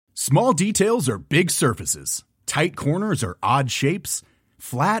Small details are big surfaces. Tight corners are odd shapes.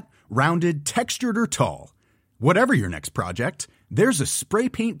 Flat, rounded, textured, or tall. Whatever your next project, there's a spray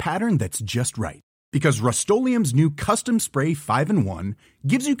paint pattern that's just right. Because Rust-Oleum's new Custom Spray 5-in-1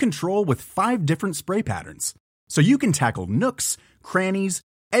 gives you control with 5 different spray patterns. So you can tackle nooks, crannies,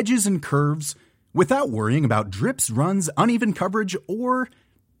 edges, and curves without worrying about drips, runs, uneven coverage, or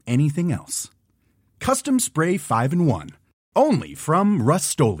anything else. Custom Spray 5-in-1. Only from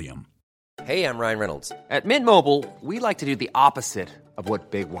Rust-Oleum. Hey, I'm Ryan Reynolds. At Mint Mobile, we like to do the opposite of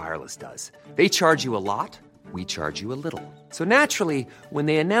what Big Wireless does. They charge you a lot, we charge you a little. So naturally, when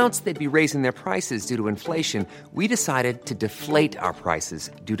they announced they'd be raising their prices due to inflation, we decided to deflate our prices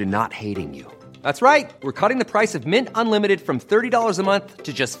due to not hating you. That's right. We're cutting the price of Mint Unlimited from $30 a month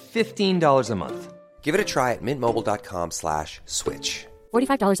to just $15 a month. Give it a try at mintmobile.com/switch.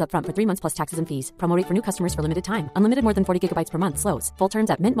 $45 up front for 3 months plus taxes and fees. Promo rate for new customers for limited time. Unlimited more than 40 gigabytes per month. Slows full terms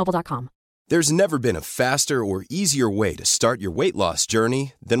at mintmobile.com. There's never been a faster or easier way to start your weight loss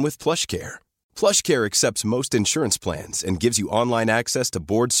journey than with PlushCare. PlushCare accepts most insurance plans and gives you online access to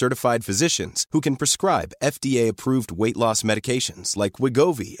board-certified physicians who can prescribe FDA-approved weight loss medications like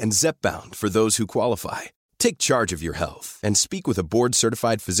Wegovy and Zepbound for those who qualify. Take charge of your health and speak with a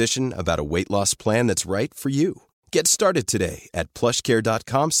board-certified physician about a weight loss plan that's right for you. Get started today at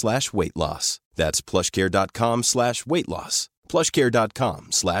plushcare.com/weight loss. That's plushcare.com/weight loss.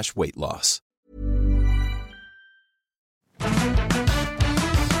 plushcare.com/weight loss.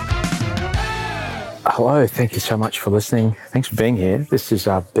 Hello, thank you so much for listening. Thanks for being here. This is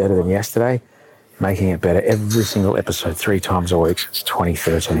Better Than Yesterday, making it better every single episode 3 times a week since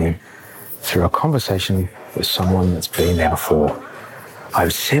 2013 through a conversation with someone that's been there before. I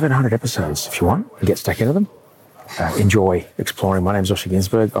have 700 episodes if you want to get stuck into them. Enjoy exploring. My name's Osher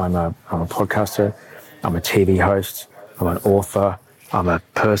Ginsberg. I'm a podcaster. I'm a TV host. I'm an author. I'm a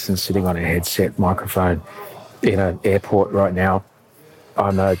person sitting on a headset microphone in an airport right now.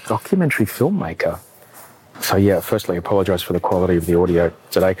 I'm a documentary filmmaker. So yeah, firstly, I apologise for the quality of the audio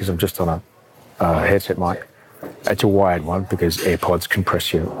today because I'm just on a headset mic. It's a wired one because AirPods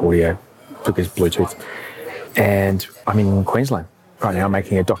compress your audio because Bluetooth. And I'm in Queensland right now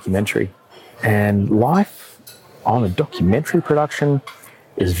making a documentary. And life on a documentary production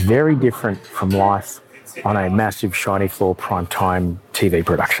is very different from life on a massive, shiny floor primetime TV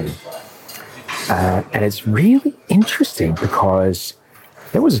production. And it's really interesting because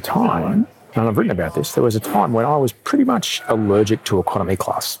there was a time, and I've written about this, there was a time when I was pretty much allergic to economy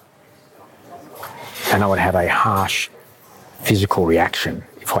class. And I would have a harsh physical reaction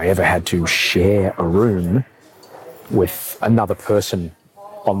if I ever had to share a room with another person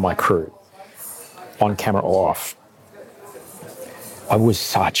on my crew, on camera or off. I was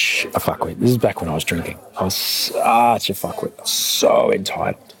such a fuckwit. This is back when I was drinking. I was such a fuckwit. So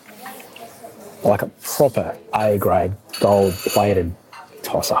entitled. Like a proper A-grade, gold-plated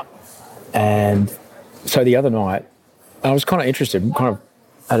tosser. And so the other night, I was kind of interested, kind of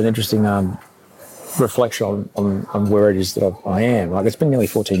had an interesting reflection on where it is that I am. Like, it's been nearly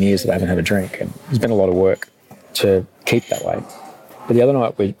 14 years that I haven't had a drink, and there's been a lot of work to keep that way. But the other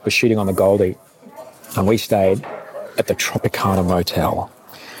night, we were shooting on the Goldie, and we stayed at the Tropicana Motel.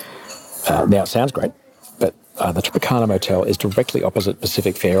 Now, it sounds great, but the Tropicana Motel is directly opposite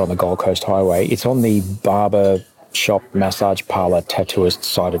Pacific Fair on the Gold Coast Highway. It's on the barber shop, massage parlour, tattooist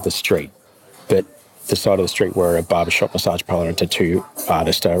side of the street. But the side of the street where a barber shop, massage parlour and tattoo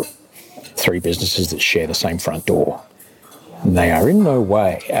artist are 3 businesses that share the same front door. And they are in no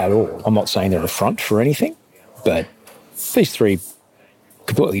way at all. I'm not saying they're a front for anything, but these 3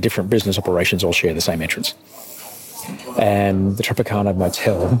 completely different business operations all share the same entrance. And the Tropicana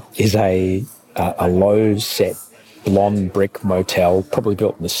Motel is a low-set, blonde brick motel, probably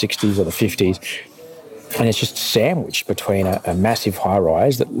built in the 60s or the 50s. And it's just sandwiched between a massive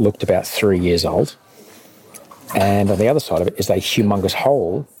high-rise that looked about 3 years old. And on the other side of it is a humongous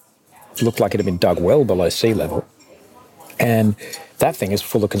hole. It looked like it had been dug well below sea level. And that thing is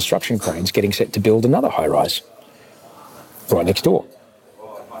full of construction cranes getting set to build another high-rise right next door.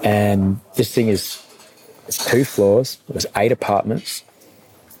 And this thing it's 2 floors. It was 8 apartments.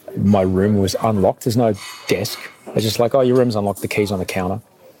 My room was unlocked. There's no desk. It's just like, oh, your room's unlocked, the key's on the counter.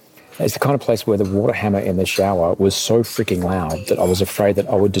 It's the kind of place where the water hammer in the shower was so freaking loud that I was afraid that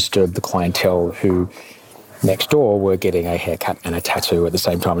I would disturb the clientele who next door were getting a haircut and a tattoo at the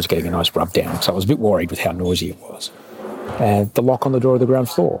same time as getting a nice rub down. So I was a bit worried with how noisy it was. And the lock on the door of the ground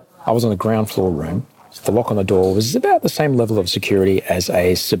floor. I was on the ground floor room. The lock on the door was about the same level of security as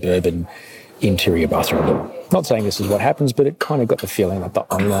a suburban interior bathroom door. Not saying this is what happens, but it kind of got the feeling that the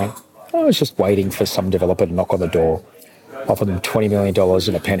owner, I was just waiting for some developer to knock on the door offer them $20 million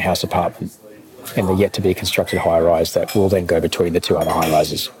in a penthouse apartment in the yet-to-be-constructed high-rise that will then go between the two other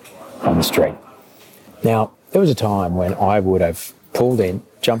high-rises on the street. Now, there was a time when I would have pulled in,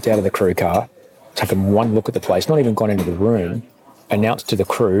 jumped out of the crew car, taken one look at the place, not even gone into the room, announced to the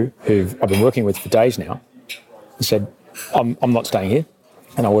crew, who I've been working with for days now, and said, I'm not staying here.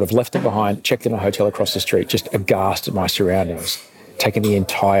 And I would have left it behind, checked in a hotel across the street, just aghast at my surroundings, taking the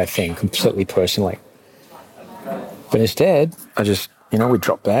entire thing completely personally. But instead, I just, we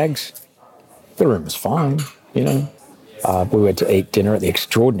dropped bags. The room was fine, We went to eat dinner at the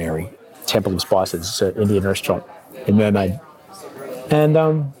extraordinary Temple of Spices, it's an Indian restaurant in Mermaid. And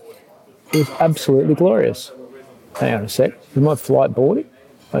it was absolutely glorious. Hang on a sec. Is my flight boarding?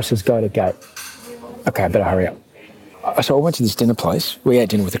 Let's just go to gate. Okay, I better hurry up. So I went to this dinner place. We ate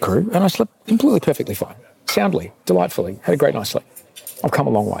dinner with the crew, and I slept completely perfectly fine. Soundly, delightfully. Had a great night's sleep. I've come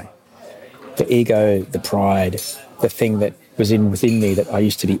a long way. The ego, the pride, the thing that was within me that I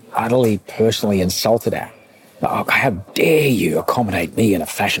used to be utterly personally insulted at. Oh, how dare you accommodate me in a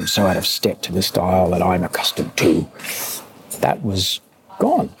fashion so out of step to the style that I'm accustomed to? That was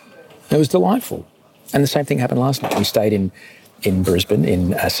gone. It was delightful. And the same thing happened last night. We stayed in Brisbane,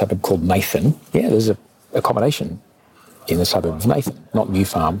 in a suburb called Nathan. Yeah, there's an accommodation in the suburb of Nathan, not New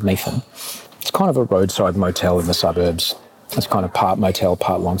Farm, Nathan. It's kind of a roadside motel in the suburbs. It's kind of part motel,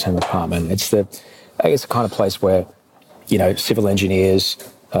 part long-term apartment. It's the kind of place where, civil engineers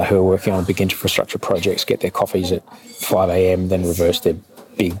who are working on big infrastructure projects get their coffees at 5 a.m, then reverse their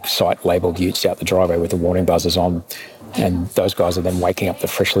big site-labelled utes out the driveway with the warning buzzers on. And those guys are then waking up the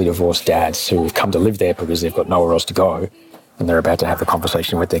freshly divorced dads who have come to live there because they've got nowhere else to go. And they're about to have the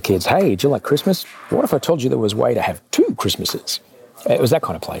conversation with their kids. Hey, do you like Christmas? What if I told you there was a way to have 2 Christmases? It was that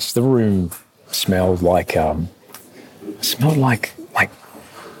kind of place. The room smelled like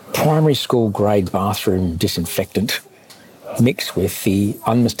primary school grade bathroom disinfectant mixed with the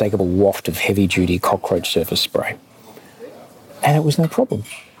unmistakable waft of heavy-duty cockroach surface spray. And it was no problem.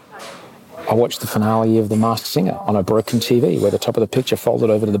 I watched the finale of The Masked Singer on a broken TV where the top of the picture folded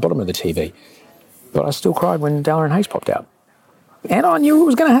over to the bottom of the TV. But I still cried when Dalla and Hayes popped out. And I knew it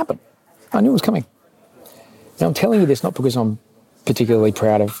was going to happen. I knew it was coming. Now, I'm telling you this not because I'm particularly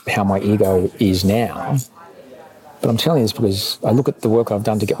proud of how my ego is now, but I'm telling you this because I look at the work I've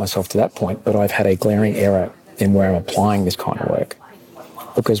done to get myself to that point, but I've had a glaring error in where I'm applying this kind of work.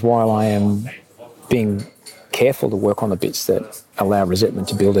 Because while I am being careful to work on the bits that allow resentment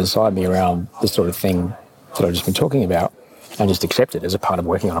to build inside me around the sort of thing that I've just been talking about, and just accept it as a part of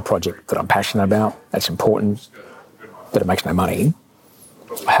working on a project that I'm passionate about, that's important, but it makes no money,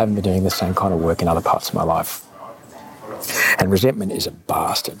 I haven't been doing the same kind of work in other parts of my life. And resentment is a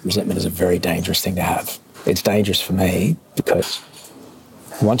bastard. Resentment is a very dangerous thing to have. It's dangerous for me because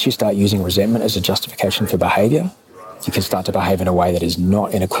once you start using resentment as a justification for behaviour, you can start to behave in a way that is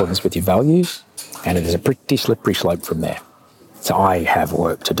not in accordance with your values, and it is a pretty slippery slope from there. So I have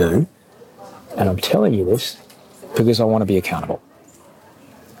work to do, and I'm telling you this because I want to be accountable.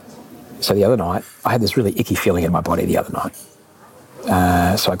 So the other night, I had this really icky feeling in my body the other night.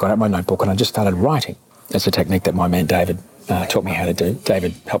 So I got out my notebook and I just started writing. It's a technique that my man David taught me how to do.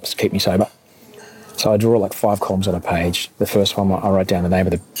 David helps keep me sober. So I draw like 5 columns on a page. The first one, I write down the name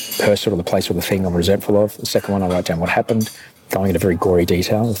of the person or the place or the thing I'm resentful of. The second one, I write down what happened, going into very gory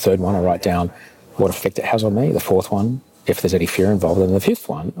detail. The third one, I write down what effect it has on me. The fourth one, if there's any fear involved. And the fifth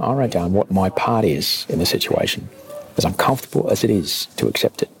one, I write down what my part is in the situation, as uncomfortable as it is to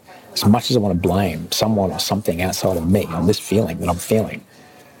accept it. As much as I want to blame someone or something outside of me on this feeling that I'm feeling,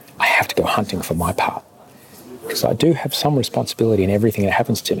 I have to go hunting for my part. Because I do have some responsibility in everything that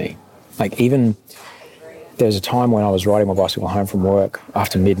happens to me. Like even there's a time when I was riding my bicycle home from work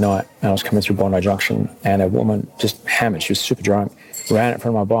after midnight and I was coming through Bondi Junction and a woman just hammered, she was super drunk, ran in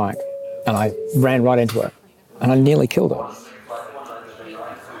front of my bike and I ran right into her and I nearly killed her.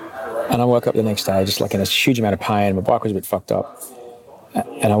 And I woke up the next day just like in a huge amount of pain, my bike was a bit fucked up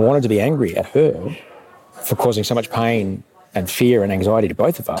and I wanted to be angry at her for causing so much pain and fear and anxiety to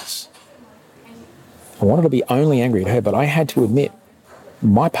both of us. I wanted to be only angry at her, but I had to admit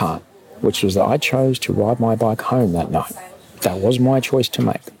my part, which was that I chose to ride my bike home that night. That was my choice to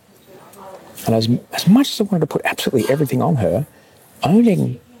make. And as much as I wanted to put absolutely everything on her,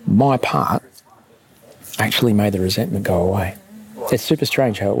 owning my part actually made the resentment go away. It's super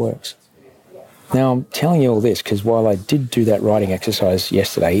strange how it works. Now, I'm telling you all this because while I did do that writing exercise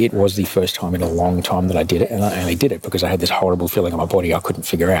yesterday, it was the first time in a long time that I did it, and I only did it because I had this horrible feeling in my body I couldn't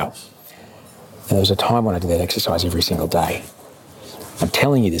figure out. And there was a time when I did that exercise every single day. I'm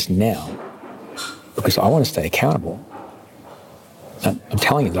telling you this now because I want to stay accountable. I'm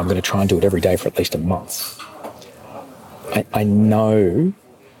telling you that I'm going to try and do it every day for at least a month. I know,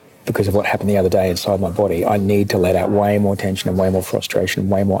 because of what happened the other day inside my body, I need to let out way more tension and way more frustration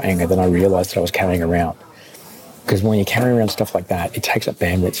and way more anger than I realised that I was carrying around. Because when you carry around stuff like that, it takes up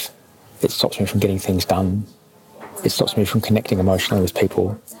bandwidth. It stops me from getting things done. It stops me from connecting emotionally with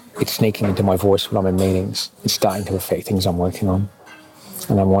people. It's sneaking into my voice when I'm in meetings. It's starting to affect things I'm working on.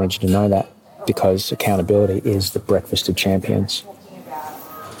 And I wanted you to know that, because accountability is the breakfast of champions.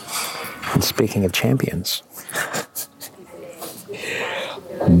 And speaking of champions,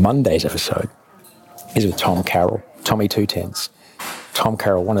 Monday's episode is with Tom Carroll, Tommy 210s. Tom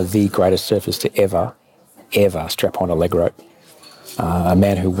Carroll, one of the greatest surfers to ever strap on a leg rope. A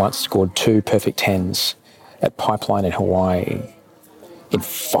man who once scored 2 perfect 10s at Pipeline in Hawaii in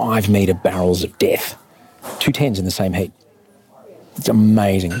 5-metre barrels of death. 2 10s in the same heat. It's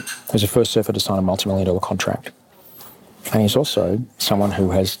amazing. He was the first surfer to sign a multi-million-dollar contract. And he's also someone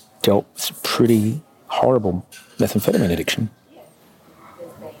who has dealt with some pretty horrible methamphetamine addiction.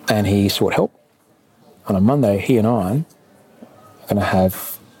 And he sought help. And on Monday, he and I are going to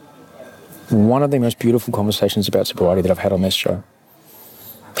have one of the most beautiful conversations about sobriety that I've had on this show.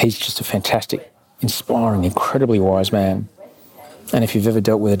 He's just a fantastic, inspiring, incredibly wise man. And if you've ever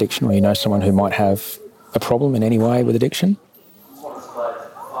dealt with addiction, or you know someone who might have a problem in any way with addiction,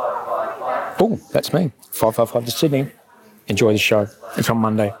 boom, that's me. 555 to Sydney. Enjoy the show. It's on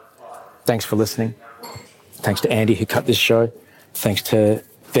Monday. Thanks for listening. Thanks to Andy who cut this show. Thanks to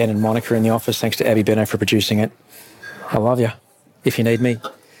Ben and Monica in the office. Thanks to Abby Benno for producing it. I love you. If you need me,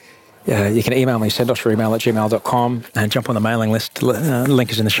 you can email me, sendosyouremail@gmail.com, and jump on the mailing list. The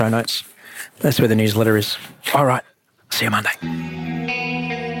link is in the show notes. That's where the newsletter is. All right. See you Monday.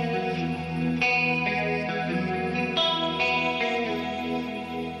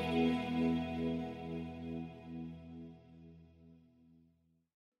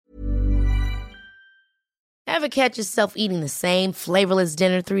 Ever catch yourself eating the same flavorless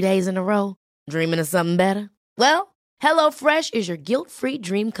dinner 3 days in a row? Dreaming of something better? Well, HelloFresh is your guilt-free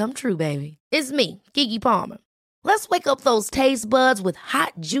dream come true, baby. It's me, Keke Palmer. Let's wake up those taste buds with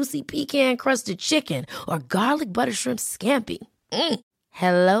hot, juicy pecan-crusted chicken or garlic butter shrimp scampi.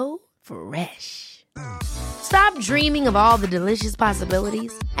 Hello Fresh. Stop dreaming of all the delicious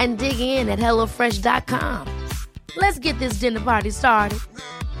possibilities and dig in at HelloFresh.com. Let's get this dinner party started.